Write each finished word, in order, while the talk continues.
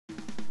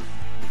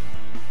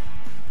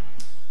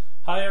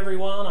Hi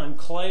everyone, I'm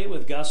Clay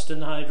with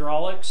Gustin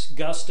Hydraulics,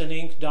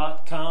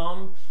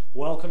 GustinInc.com.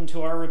 Welcome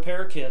to our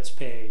repair kits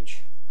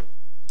page.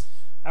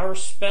 Our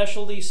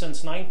specialty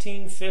since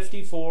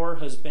 1954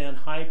 has been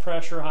high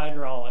pressure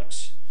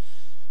hydraulics.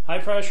 High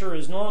pressure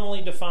is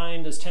normally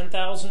defined as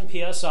 10,000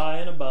 psi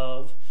and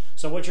above,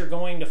 so what you're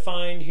going to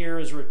find here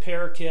is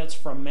repair kits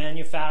from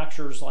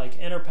manufacturers like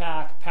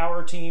Enerpac,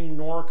 PowerTeam,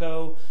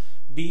 Norco,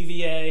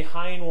 BVA,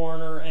 Hein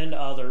Warner, and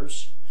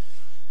others,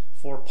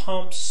 for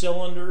pumps,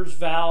 cylinders,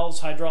 valves,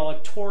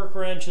 hydraulic torque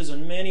wrenches,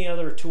 and many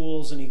other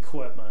tools and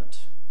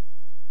equipment.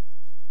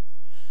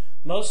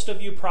 Most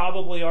of you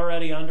probably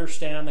already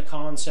understand the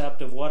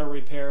concept of what a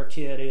repair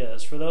kit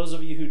is. For those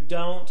of you who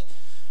don't,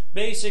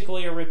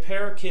 basically a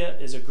repair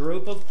kit is a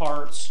group of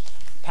parts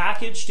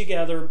packaged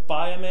together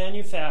by a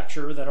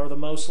manufacturer that are the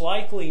most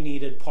likely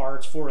needed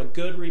parts for a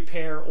good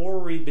repair or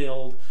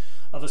rebuild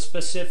of a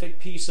specific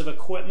piece of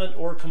equipment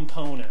or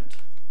component.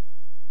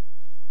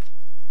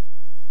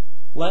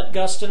 Let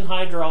Gustin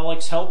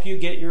Hydraulics help you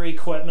get your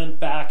equipment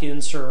back in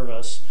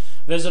service.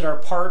 Visit our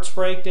parts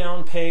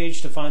breakdown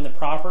page to find the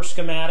proper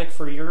schematic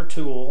for your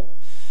tool.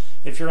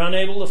 If you're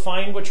unable to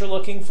find what you're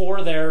looking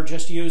for there,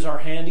 just use our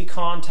handy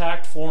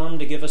contact form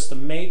to give us the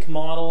make,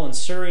 model, and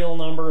serial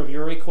number of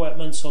your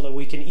equipment so that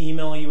we can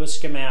email you a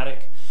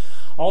schematic.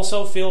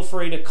 Also, feel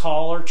free to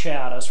call or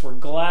chat us. We're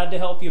glad to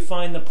help you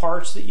find the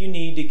parts that you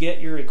need to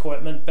get your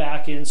equipment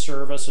back in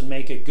service and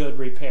make a good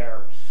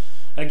repair.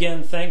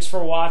 Again, thanks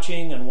for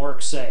watching and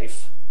work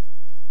safe.